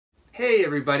Hey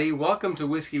everybody, welcome to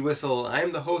Whiskey Whistle.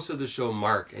 I'm the host of the show,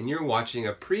 Mark, and you're watching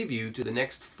a preview to the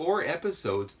next 4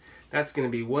 episodes. That's going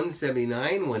to be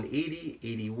 179, 180,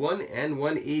 81, and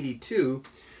 182,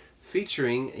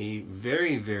 featuring a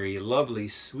very, very lovely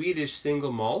Swedish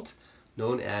single malt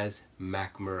known as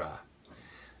Mackmyra.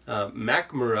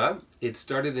 Mackmyra, it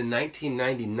started in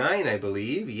 1999, I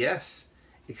believe. Yes,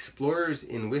 Explorers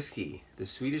in Whiskey, the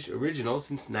Swedish original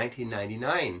since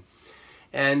 1999.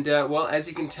 And, well, as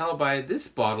you can tell by this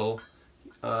bottle,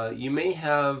 you may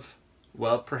have,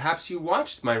 well, perhaps you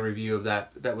watched my review of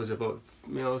that. That was about,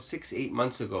 6-8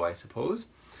 months ago, I suppose.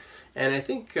 And I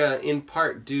think in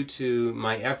part due to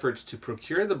my efforts to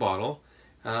procure the bottle,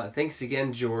 thanks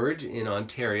again, George, in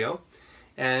Ontario.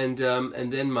 And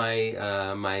then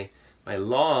my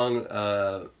long,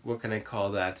 what can I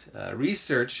call that,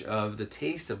 research of the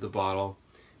taste of the bottle,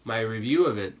 my review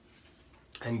of it,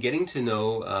 and getting to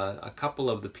know a couple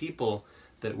of the people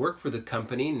that work for the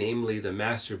company, namely the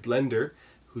master blender,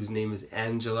 whose name is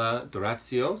Angela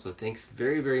Dorazio. So thanks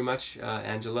very, very much,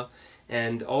 Angela.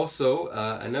 And also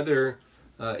another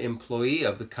employee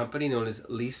of the company known as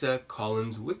Lisa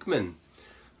Collins-Wickman,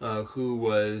 who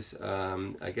was,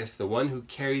 I guess, the one who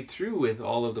carried through with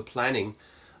all of the planning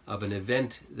of an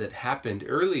event that happened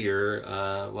earlier,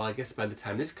 well, I guess by the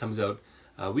time this comes out,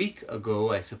 a week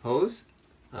ago, I suppose.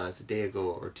 It's a day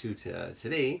ago or two to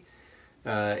today.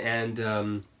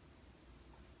 Anyway,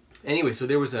 so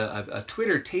there was a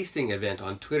Twitter tasting event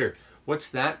on Twitter. What's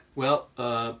that? Well,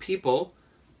 people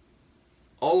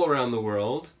all around the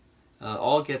world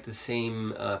all get the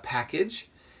same package,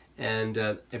 and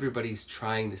everybody's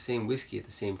trying the same whiskey at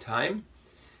the same time,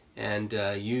 and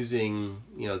using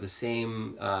the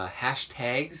same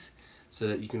hashtags so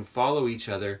that you can follow each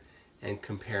other and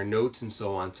compare notes and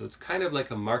so on. So it's kind of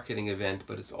like a marketing event,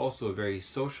 but it's also a very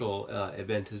social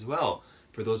event as well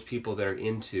for those people that are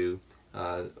into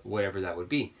whatever that would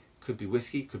be. Could be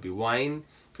whiskey, could be wine,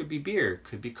 could be beer,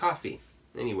 could be coffee.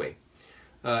 Anyway,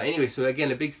 so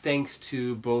again, a big thanks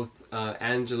to both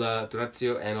Angela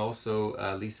Dorazio and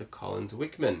also Lisa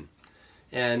Collins-Wickman.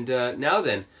 And now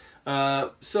then,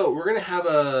 so we're going to have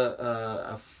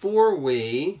a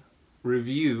 4-way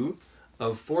review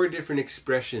of 4 different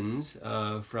expressions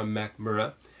from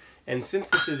Mackmyra. And since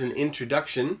this is an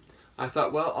introduction, I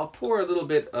thought, well, I'll pour a little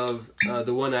bit of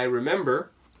the one I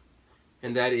remember,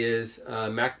 and that is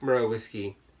Mackmyra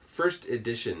Whisky, first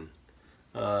edition.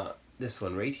 This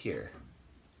one right here.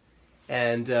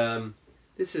 And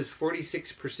this is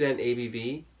 46%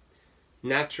 ABV,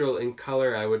 natural in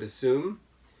color, I would assume,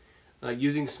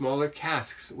 using smaller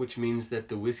casks, which means that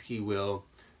the whiskey will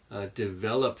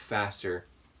develop faster.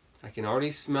 I can already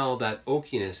smell that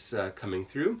oakiness coming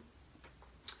through.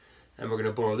 And we're going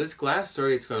to borrow this glass.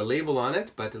 Sorry, it's got a label on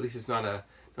it, but at least it's not a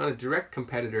direct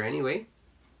competitor anyway.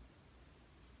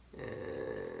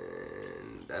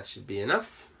 And that should be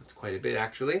enough. That's quite a bit,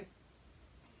 actually.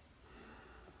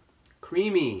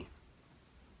 Creamy.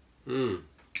 All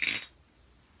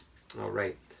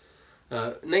right.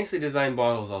 Nicely designed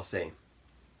bottles, I'll say.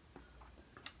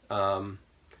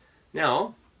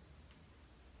 Now,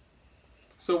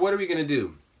 so what are we going to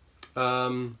do?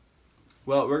 Well,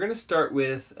 we're going to start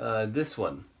with this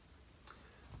one.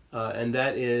 And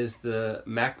that is the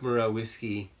Mackmyra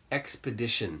Whisky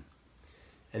Expedition.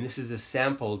 And this is a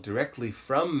sample directly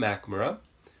from Mackmyra.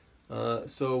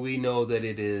 So we know that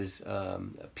it is a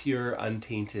pure,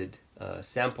 untainted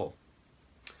sample.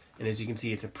 And as you can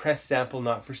see, it's a pressed sample,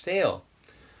 not for sale.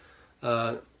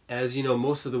 As you know,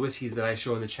 most of the whiskeys that I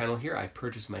show on the channel here, I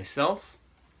purchased myself.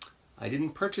 I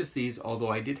didn't purchase these, although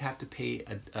I did have to pay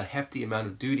a hefty amount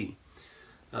of duty.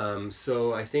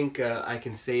 So I think I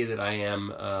can say that I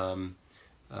am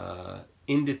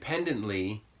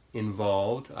independently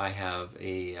involved. I have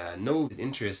no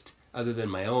interest other than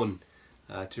my own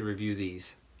to review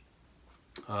these.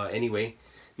 Anyway,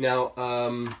 now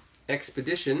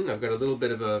Expedition, I've got a little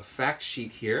bit of a fact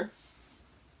sheet here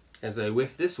as I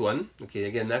whiff this one. Okay,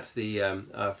 again, that's the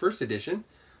first edition,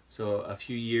 so a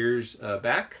few years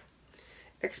back.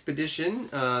 Expedition,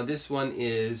 this one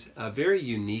is a very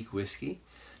unique whiskey.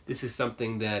 This is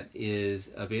something that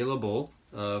is available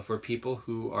for people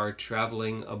who are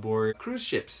traveling aboard cruise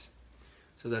ships.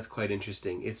 So that's quite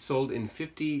interesting. It's sold in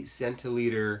 50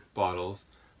 centiliter bottles,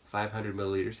 500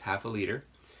 milliliters, half a liter,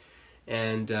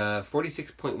 and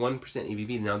 46.1%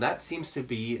 ABV. Now that seems to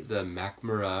be the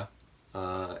Mackmyra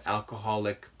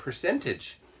alcoholic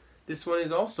percentage. This one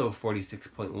is also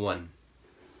 46.1.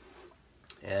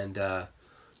 And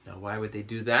now, why would they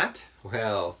do that?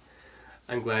 Well,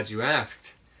 I'm glad you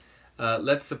asked.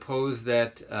 Let's suppose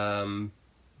that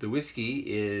the whiskey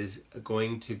is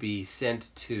going to be sent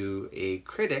to a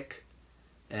critic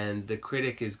and the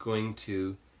critic is going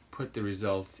to put the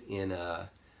results in a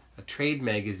trade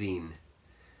magazine.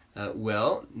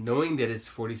 Well, knowing that it's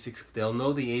 46, they'll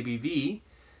know the ABV,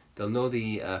 they'll know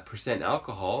the percent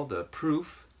alcohol, the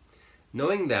proof.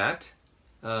 Knowing that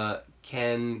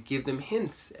can give them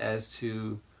hints as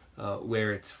to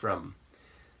where it's from.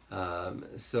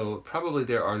 So probably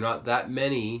there are not that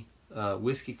many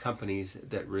whiskey companies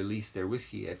that release their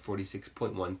whiskey at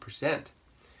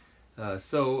 46.1%.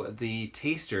 So the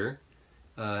taster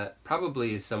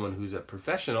probably is someone who's a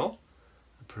professional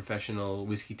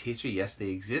whiskey taster. Yes, they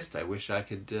exist. I wish I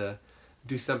could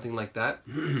do something like that.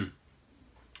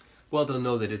 Well, they'll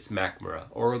know that it's Mackmyra,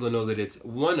 or they'll know that it's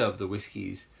one of the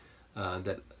whiskeys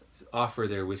that offer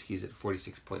their whiskeys at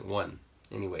 46.1.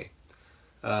 Anyway,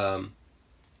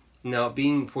 now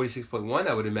being 46.1,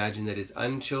 I would imagine that it's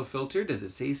unchill filtered. Does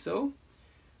it say so?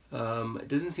 It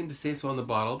doesn't seem to say so on the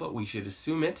bottle, but we should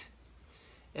assume it.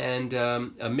 And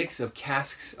a mix of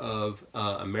casks of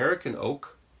American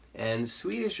oak and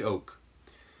Swedish oak.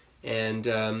 And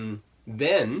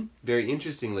then, very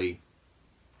interestingly,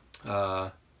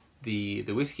 the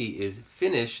whiskey is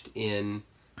finished in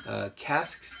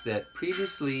casks that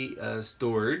previously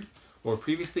stored or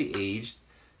previously aged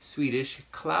Swedish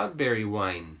cloudberry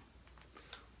wine.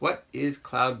 What is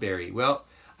cloudberry? Well,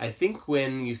 I think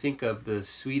when you think of the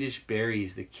Swedish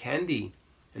berries, the candy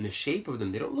and the shape of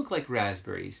them, they don't look like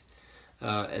raspberries.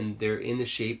 And they're in the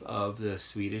shape of the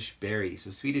Swedish berry. So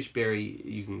Swedish berry,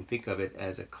 you can think of it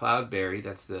as a cloudberry.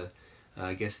 That's the,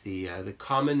 I guess the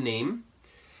common name.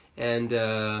 And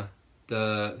the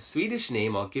Swedish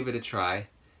name, I'll give it a try.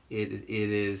 It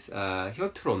is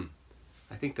Hjotron.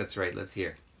 I think that's right. Let's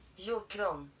hear.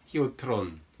 Hjotron.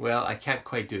 Hjotron. Well, I can't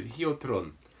quite do it.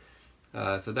 Hjotron.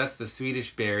 So that's the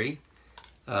Swedish berry.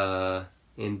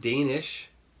 In Danish.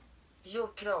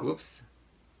 Hjotron. Whoops.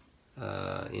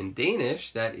 In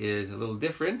Danish, that is a little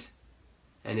different,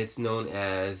 and it's known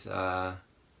as multebær.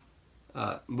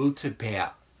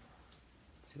 Let's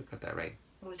see if I got that right.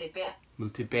 Multebær.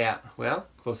 Multebær. Well,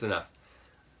 close enough.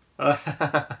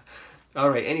 All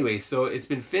right. Anyway, so it's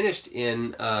been finished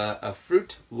in a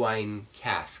fruit wine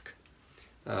cask,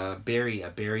 a berry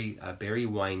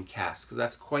wine cask. So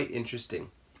that's quite interesting.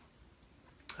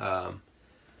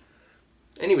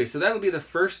 Anyway, so that'll be the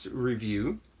first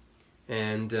review.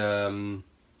 And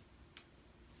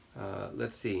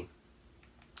let's see.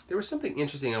 There was something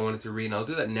interesting I wanted to read, and I'll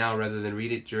do that now rather than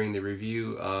read it during the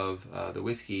review of the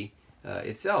whiskey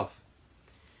itself.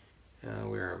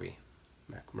 Where are we?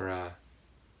 Mackmyra.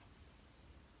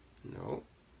 No.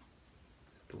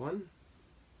 Is that the one?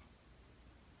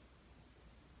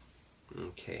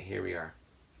 Okay, here we are.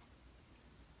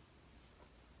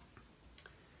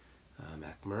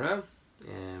 Mackmyra.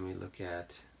 And we look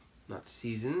at not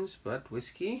seasons, but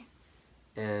whiskey,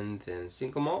 and then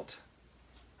single malt.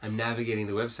 I'm navigating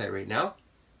the website right now.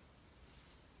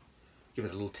 Give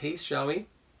it a little taste, shall we?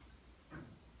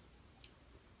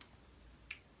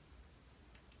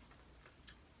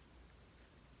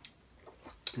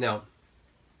 Now,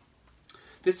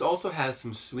 this also has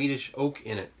some Swedish oak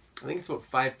in it. I think it's about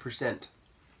 5%.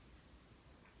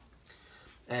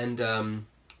 And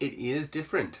it is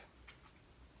different.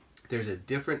 There's a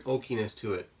different oakiness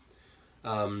to it.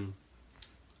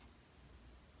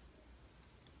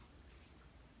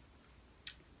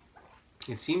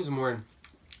 It seems more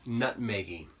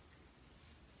nutmeggy.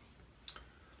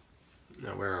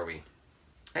 Now, where are we?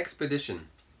 Expedition.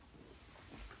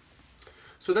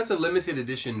 So that's a limited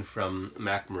edition from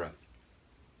Mackmyra.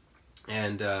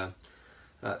 And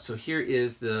so here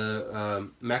is the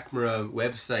Mackmyra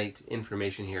website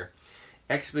information here.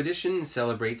 Expedition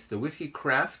celebrates the whiskey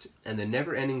craft and the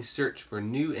never-ending search for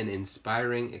new and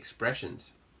inspiring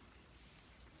expressions.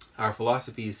 Our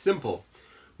philosophy is simple.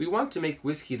 We want to make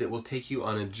whiskey that will take you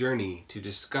on a journey to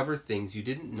discover things you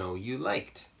didn't know you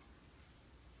liked.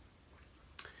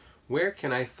 Where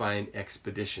can I find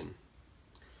Expedition?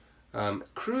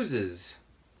 Cruises,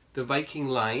 the Viking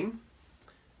Line,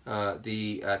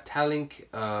 the Tallink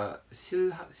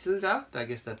Silja, I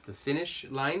guess that's the Finnish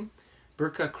line,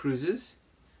 Birka Cruises,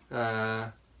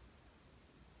 Ekerölinjen.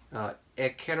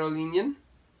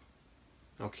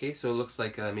 Okay, so it looks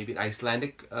like maybe an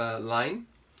Icelandic line.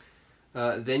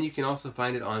 Then you can also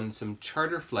find it on some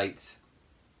charter flights,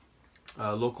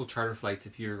 local charter flights,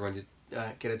 if you're going to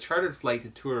get a chartered flight to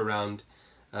tour around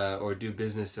or do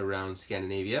business around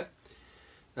Scandinavia.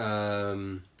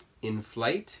 In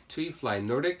flight, TUI Fly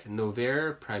Nordic,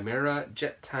 Novair, Primera,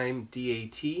 Jettime,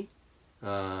 DAT,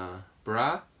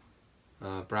 Brathens,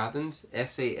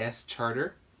 SAS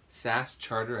Charter, SAS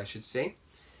Charter I should say,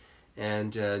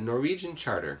 and Norwegian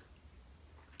Charter.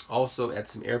 Also at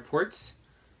some airports,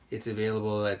 It's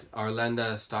available at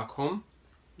Arlanda, Stockholm,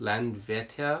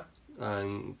 Landvetter,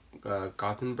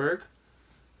 Gothenburg,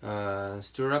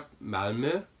 Sturup,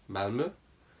 Malmö,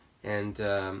 and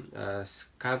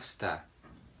Skavsta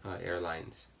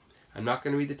Airlines. I'm not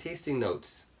going to read the tasting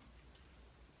notes.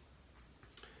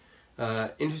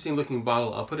 Interesting looking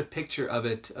bottle. I'll put a picture of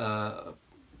it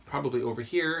probably over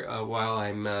here while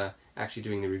I'm actually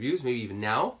doing the reviews, maybe even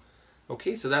now.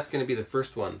 Okay, so that's going to be the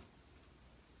first one.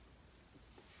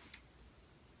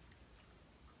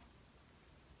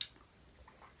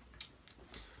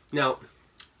 Now,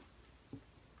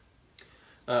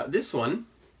 this one,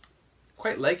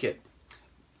 quite like it.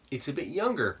 It's a bit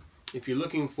younger. If you're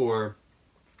looking for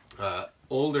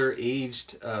older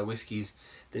aged whiskeys,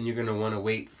 then you're going to want to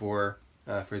wait for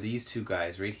these two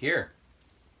guys right here.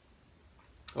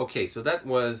 Okay, so that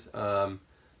was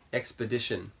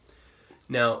Expedition.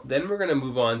 Now, then we're going to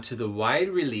move on to the wide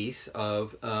release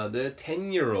of the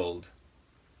 10-year-old.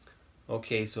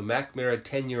 Okay, so Mackmyra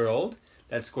 10-year-old.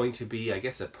 That's going to be, I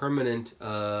guess, a permanent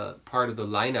part of the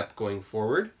lineup going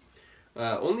forward.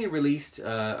 Only released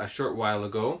a short while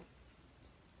ago.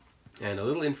 And a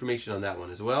little information on that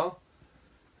one as well.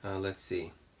 Let's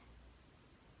see.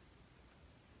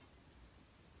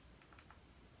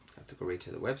 Have to go right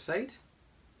to the website.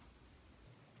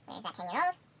 There's that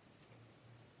 10-year-old.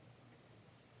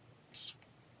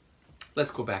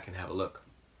 Let's go back and have a look.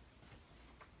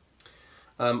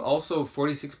 Also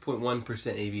 46.1%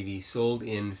 ABV, sold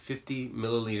in 50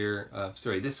 milliliter,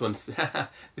 sorry, this one's 50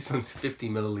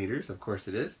 milliliters, of course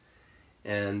it is.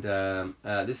 And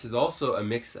this is also a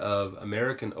mix of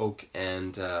American oak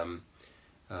and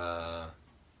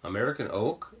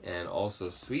also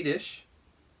Swedish.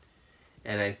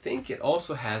 And I think it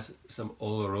also has some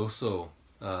Oloroso,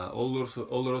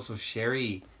 Oloroso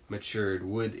sherry matured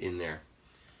wood in there.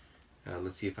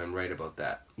 Let's see if I'm right about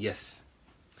that. Yes.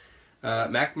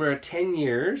 Mackmyra 10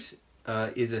 Years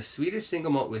is a Swedish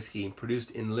single malt whiskey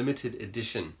produced in limited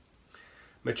edition.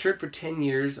 Matured for 10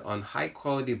 years on high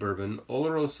quality bourbon,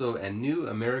 Oloroso and new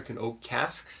American oak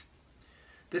casks.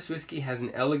 This whiskey has an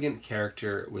elegant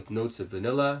character with notes of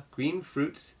vanilla, green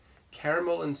fruits,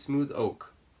 caramel and smooth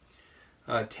oak.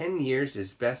 10 years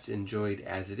is best enjoyed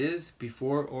as it is,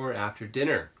 before or after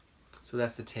dinner. So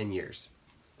that's the 10 years.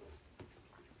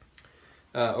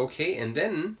 Okay, and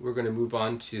then we're going to move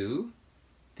on to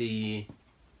the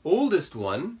oldest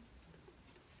one,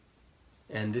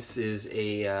 and this is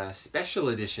a special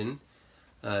edition.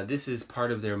 This is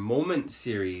part of their Moment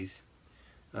series.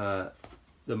 The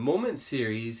Moment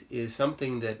series is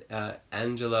something that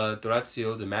Angela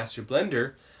Dorazio, the master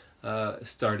blender,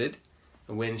 started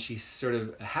when she sort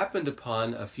of happened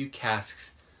upon a few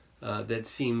casks that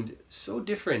seemed so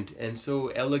different and so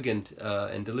elegant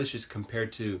and delicious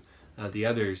compared to the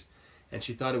others, and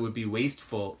she thought it would be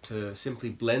wasteful to simply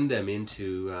blend them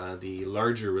into the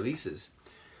larger releases.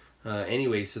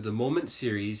 Anyway, so the Moment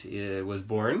series was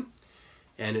born,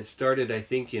 and it started, I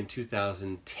think, in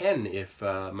 2010, if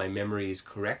my memory is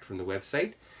correct from the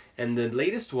website. And the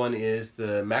latest one is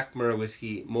the Mackmyra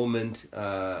Whisky Moment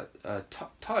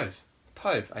Tolv.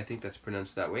 I think that's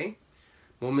pronounced that way.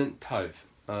 Moment Tolv,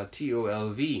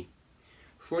 T-O-L-V.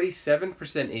 47%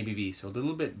 ABV, so a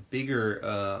little bit bigger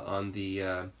on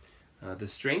the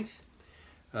strength.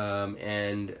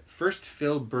 And first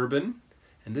fill bourbon,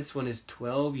 and this one is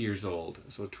 12 years old.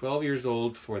 So 12 years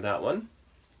old for that one.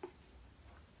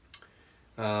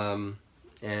 And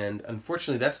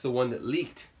unfortunately, that's the one that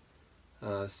leaked.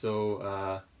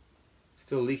 Still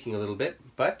leaking a little bit,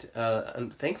 but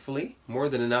thankfully more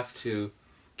than enough to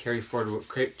carry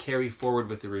forward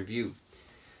with the review.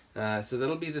 So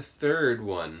that'll be the third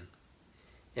one.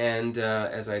 And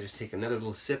as I just take another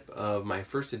little sip of my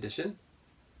first edition.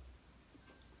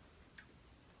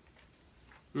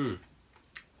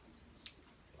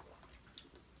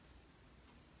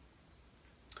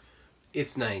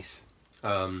 It's nice.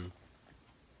 The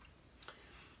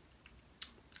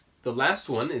last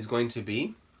one is going to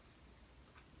be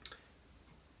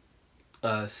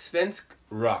Svensk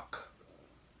Rock.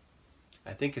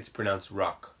 I think it's pronounced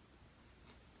rock.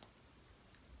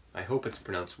 I hope it's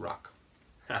pronounced rock.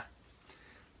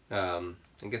 I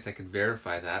guess I could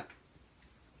verify that.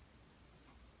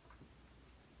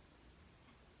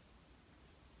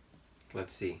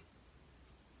 Let's see.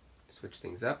 Switch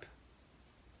things up.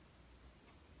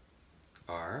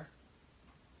 R.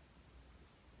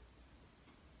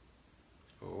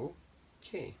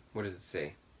 Okay, what does it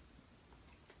say?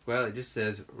 Well, it just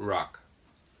says rock.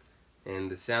 And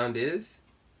the sound is?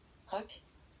 Rock.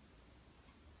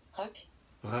 Rock.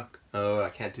 Rock. Oh, I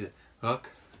can't do that. Rock.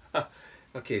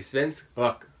 Okay, Svensk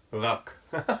rock. Rock.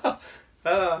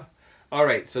 All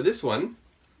right, so this one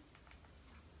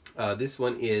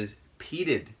is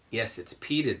peated. Yes, it's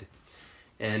peated.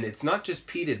 And it's not just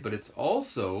peated, but it's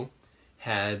also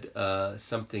had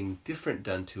something different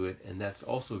done to it, and that's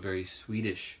also very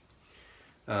Swedish.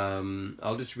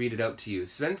 I'll just read it out to you.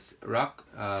 Svensk Rock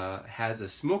has a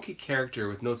smoky character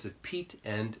with notes of peat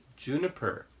and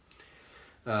juniper.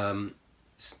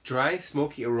 Dry,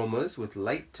 smoky aromas with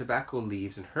light tobacco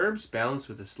leaves and herbs balanced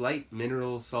with a slight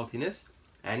mineral saltiness,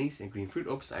 anise and green fruit.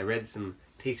 Oops, I read some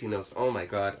tasting notes. Oh my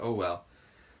god, oh well.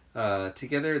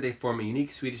 Together they form a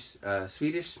unique Swedish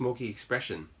smoky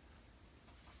expression.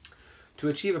 To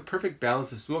achieve a perfect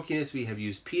balance of smokiness, we have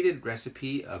used peated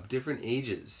recipe of different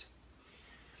ages.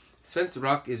 Svensk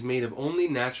Rock is made of only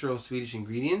natural Swedish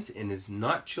ingredients and is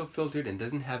not chill filtered and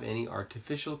doesn't have any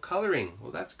artificial coloring.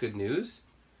 Well, that's good news.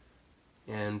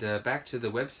 And back to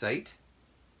the website.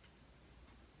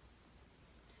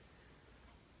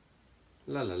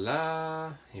 La la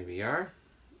la. Here we are.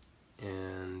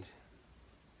 And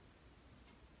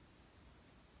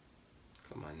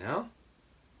come on now.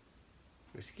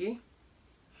 Whiskey.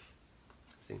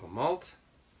 Single malt.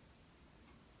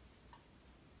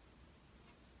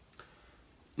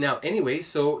 Now, anyway,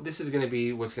 so this is going to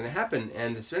be what's going to happen.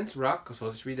 And the Svensk Rock, so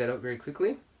I'll just read that out very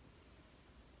quickly.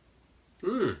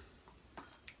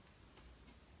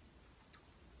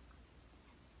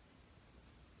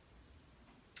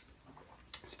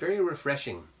 It's very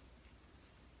refreshing.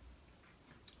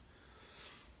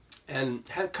 And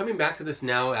coming back to this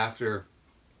now after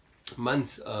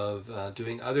months of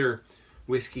doing other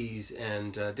whiskeys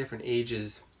and different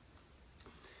ages,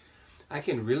 I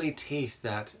can really taste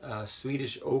that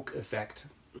Swedish oak effect.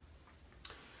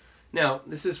 Now,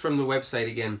 this is from the website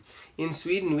again. In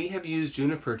Sweden, we have used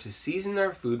juniper to season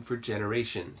our food for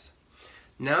generations.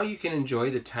 Now you can enjoy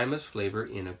the timeless flavor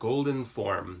in a golden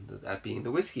form, that being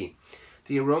the whiskey.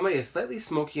 The aroma is slightly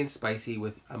smoky and spicy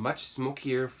with a much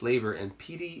smokier flavor and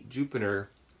peaty juniper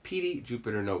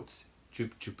notes.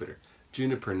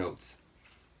 Juniper notes.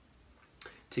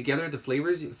 Together, the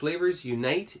flavors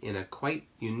unite in a quite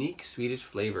unique Swedish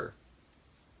flavor.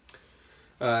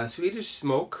 Swedish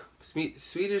smoke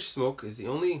is the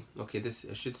only, okay, this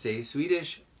I should say,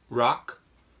 Swedish Rock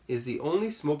is the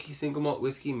only smoky single malt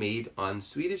whiskey made on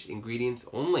Swedish ingredients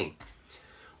only.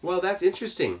 Well, that's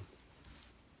interesting.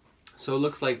 So it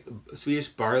looks like Swedish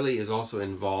barley is also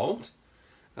involved.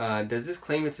 Does this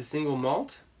claim it's a single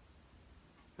malt?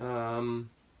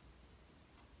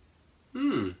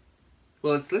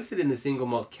 Well, it's listed in the single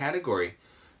malt category,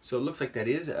 so it looks like that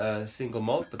is a single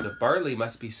malt, but the barley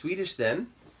must be Swedish then.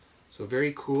 So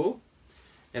very cool.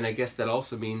 And I guess that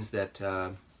also means that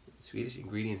Swedish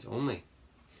ingredients only.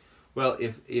 Well,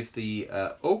 if the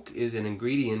oak is an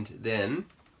ingredient, then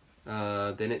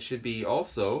it should be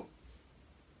also,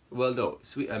 well, no,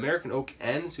 American oak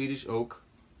and Swedish oak.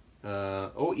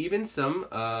 Oh, even some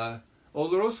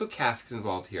Oloroso casks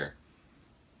involved here.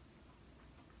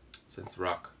 So it's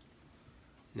Rock.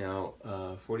 Now,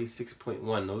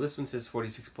 46.1. No, this one says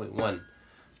 46.1.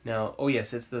 Now, oh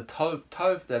yes, it's the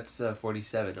Tolv that's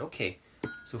 47. Okay,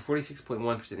 so 46.1%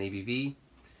 ABV.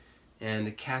 And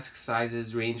the cask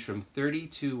sizes range from 30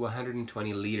 to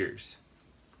 120 liters.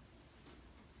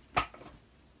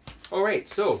 All right,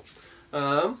 so,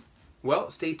 well,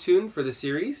 stay tuned for the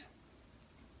series.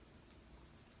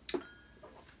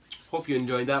 Hope you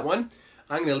enjoyed that one.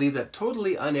 I'm going to leave that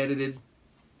totally unedited,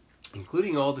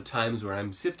 including all the times where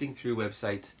I'm sifting through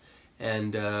websites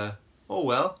and, oh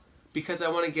well, because I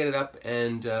want to get it up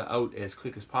and out as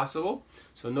quick as possible.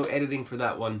 So no editing for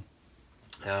that one.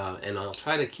 And I'll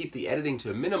try to keep the editing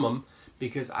to a minimum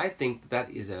because I think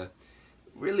that is a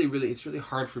it's really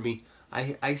hard for me.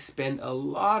 I spend a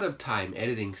lot of time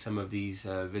editing some of these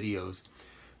videos.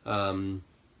 And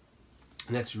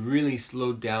that's really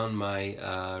slowed down my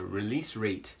release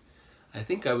rate. I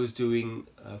think I was doing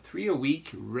 3 a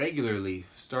week regularly,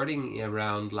 starting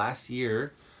around last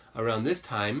year, around this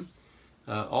time,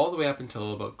 all the way up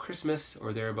until about Christmas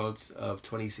or thereabouts of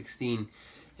 2016,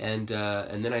 and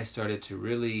then I started to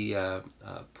really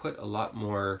put a lot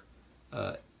more,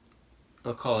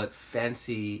 I'll call it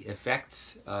fancy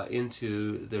effects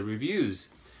into the reviews.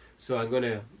 So I'm going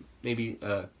to maybe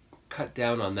cut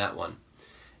down on that one,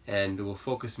 and we'll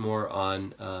focus more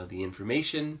on the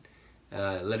information.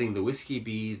 Letting the whiskey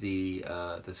be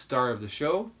the star of the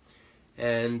show,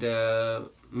 and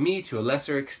me to a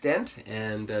lesser extent,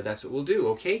 and that's what we'll do,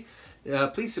 okay?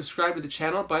 Please subscribe to the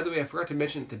channel. By the way, I forgot to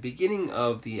mention at the beginning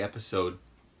of the episode,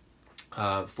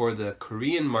 for the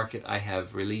Korean market, I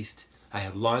have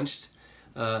launched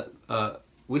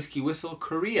WhiskyWhistle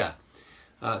Korea,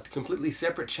 a completely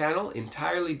separate channel,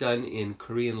 entirely done in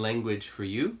Korean language for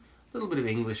you. little bit of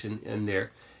English in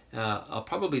there. I'll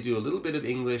probably do a little bit of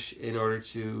English in order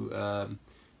to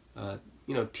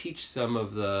you know, teach some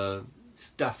of the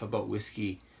stuff about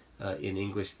whiskey in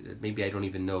English that maybe I don't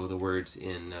even know the words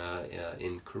in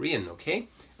Korean. Okay,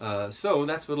 so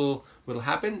that's what'll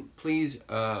happen. Please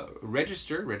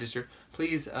register.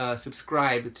 Please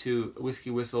subscribe to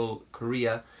WhiskyWhistle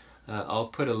Korea. I'll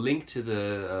put a link to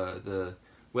the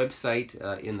website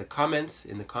in the comments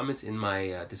in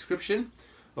my description.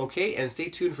 Okay, and stay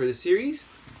tuned for the series.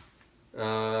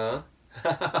 Oh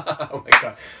my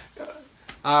god.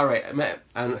 All right, I'm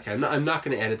not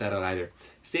going to edit that out either.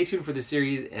 Stay tuned for the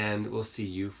series, and we'll see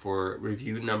you for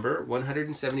review number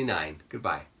 179.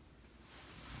 Goodbye.